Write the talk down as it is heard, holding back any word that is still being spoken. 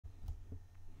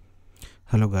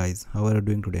Hello guys, how are you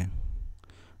doing today?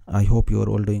 I hope you are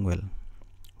all doing well.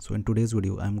 So in today's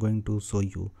video I am going to show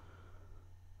you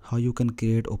how you can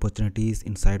create opportunities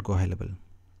inside GoHighLevel.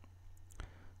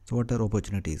 So what are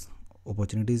opportunities?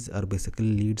 Opportunities are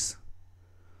basically leads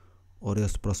or your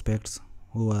prospects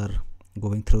who are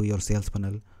going through your sales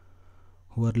funnel,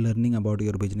 who are learning about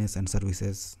your business and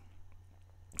services,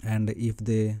 and if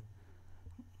they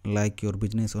like your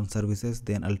business or services,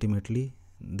 then ultimately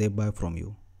they buy from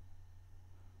you.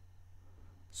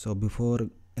 So before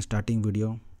starting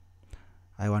video,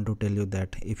 I want to tell you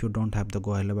that if you don't have the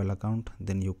GoHighLevel account,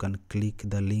 then you can click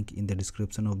the link in the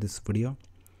description of this video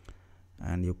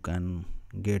and you can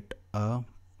get a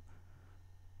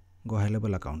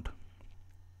GoHighLevel account,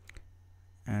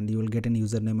 and you will get an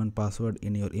username and password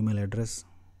in your email address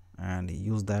and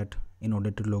use that in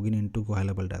order to log in into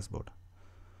GoHighLevel dashboard.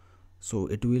 So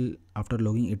it will, after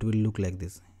logging, it will look like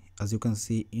this. As you can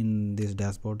see in this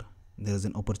dashboard, there is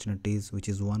an opportunities which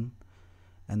is 1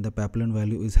 and the pipeline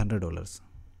value is $100.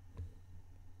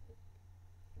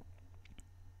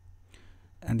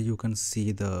 And you can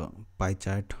see the pie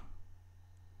chart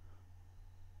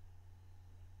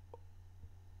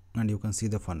and you can see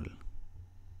the funnel.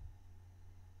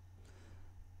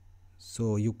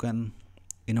 So you can,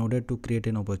 in order to create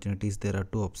an opportunities, there are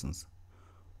two options.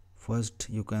 First,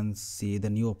 you can see the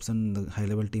new option the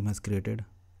GoHighLevel team has created,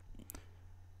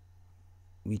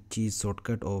 which is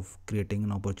shortcut of creating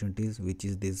an opportunities, which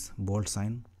is this bold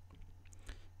sign.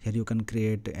 Here you can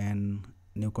create an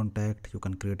new contact, you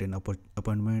can create an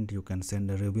appointment, you can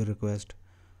send a review request,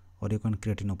 or you can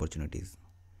create an opportunities.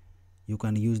 You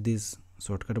can use this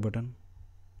shortcut button,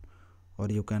 or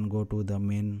you can go to the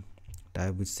main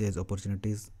tab which says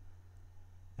opportunities,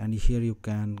 and here you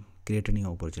can create new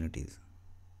opportunities.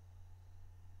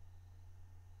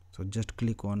 So just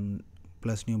click on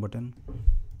plus new button,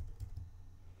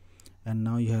 and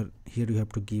now here you have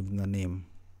to give the name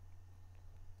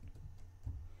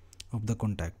of the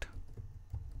contact.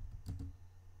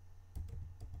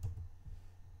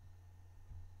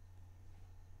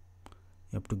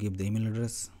 You have to give the email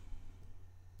address,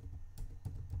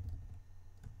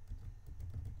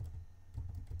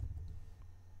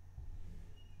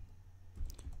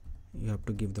 you have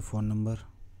to give the phone number,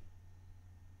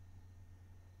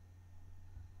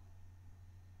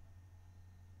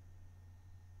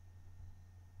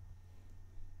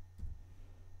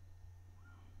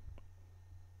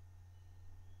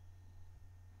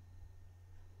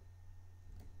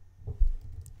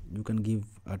 you can give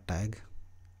a tag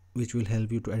which will help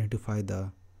you to identify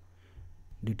the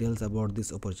details about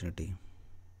this opportunity.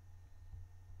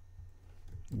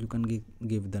 You can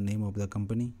give the name of the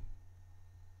company,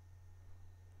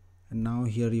 and now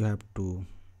here you have to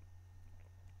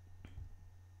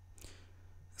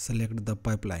select the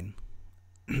pipeline.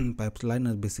 Pipeline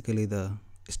is basically the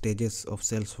stages of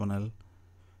sales funnel,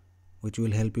 which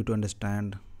will help you to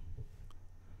understand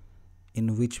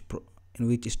in which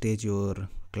stage your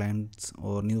clients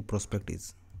or new prospect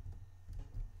is.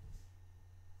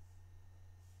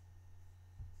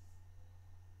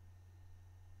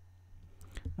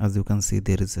 As you can see,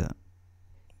 there is a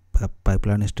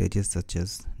pipeline stages such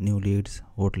as new leads,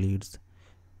 hot leads,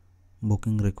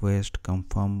 booking request,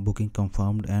 booking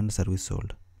confirmed, and service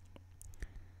sold.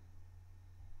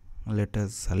 Let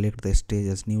us select the stage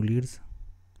as new leads.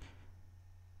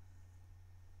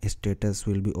 Status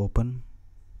will be open.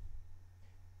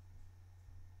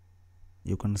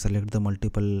 You can select the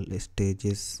multiple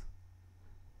status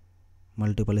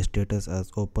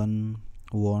as open,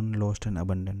 won, lost, and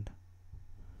abandoned.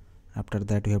 After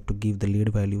that, you have to give the lead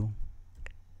value.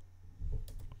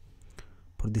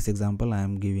 For this example, I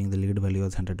am giving the lead value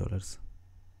as $100.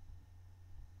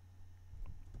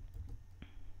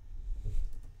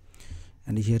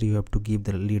 And here you have to give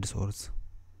the lead source.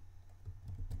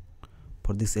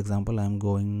 For this example, I am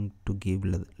going to give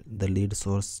the lead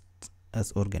source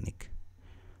as organic.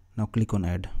 Now click on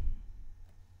add.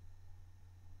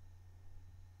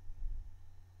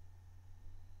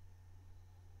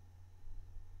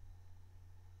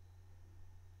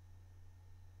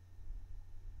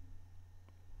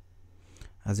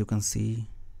 As you can see,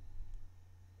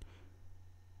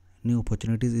 new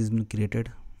opportunities is been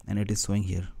created and it is showing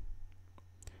here.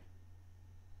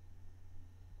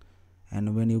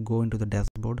 And when you go into the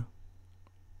dashboard,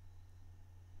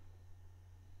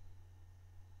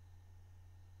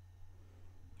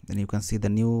 then you can see the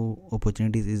new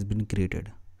opportunities is been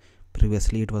created.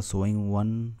 Previously it was showing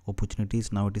 1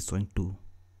 opportunities, now it is showing 2,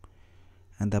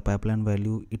 and the pipeline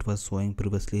value, it was showing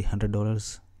previously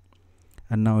 $100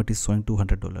 and now it is showing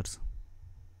 $200.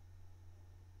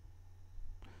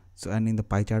 So, and in the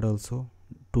pie chart also,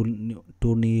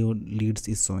 two new leads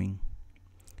is showing,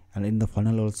 and in the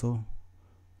funnel also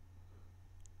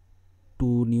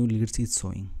two new leads is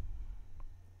showing.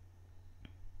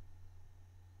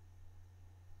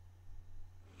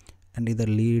 And in the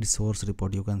lead source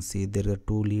report you can see there are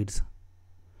two leads.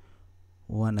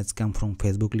 One has come from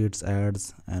Facebook leads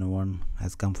ads and one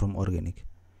has come from organic.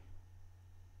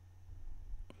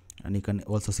 And you can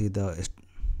also see the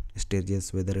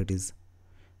stages, whether it is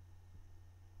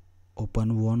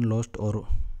open, won, lost or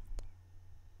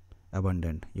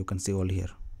abandoned. You can see all here.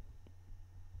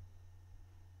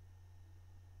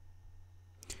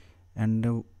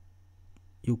 And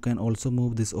you can also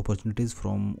move these opportunities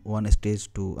from one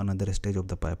stage to another stage of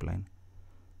the pipeline.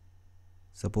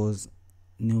 Suppose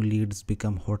new leads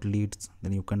become hot leads,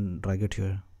 then you can drag it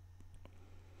here.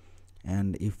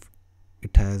 And if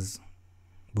it has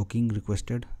booking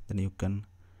requested, then you can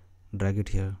drag it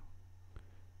here.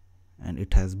 And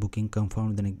it has booking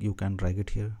confirmed, then you can drag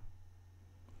it here.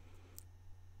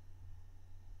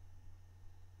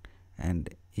 And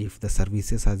if the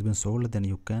services has been sold, then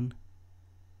you can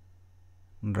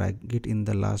drag it in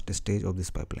the last stage of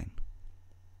this pipeline.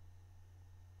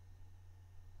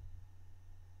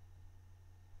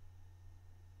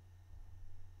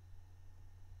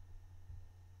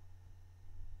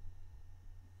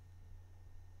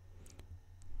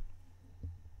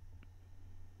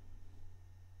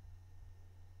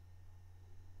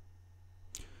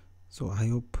 So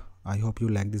I hope you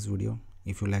like this video.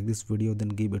 If you like this video, then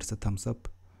give it a thumbs up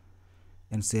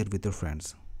and share with your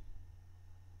friends.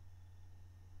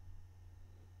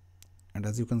 And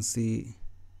as you can see,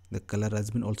 the color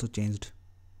has been also changed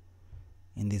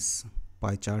in this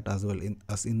pie chart as well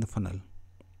as in the funnel.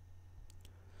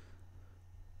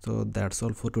 So that's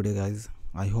all for today, guys.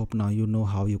 I hope now you know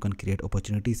how you can create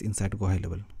opportunities inside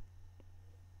GoHighLevel.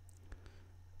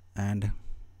 And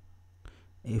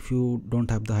if you don't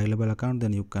have the high level account,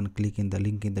 then you can click in the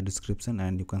link in the description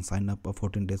and you can sign up a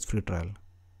 14 days free trial.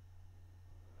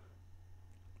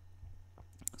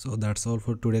 So that's all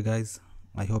for today, guys.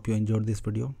 I hope you enjoyed this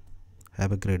video.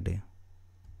 Have a great day.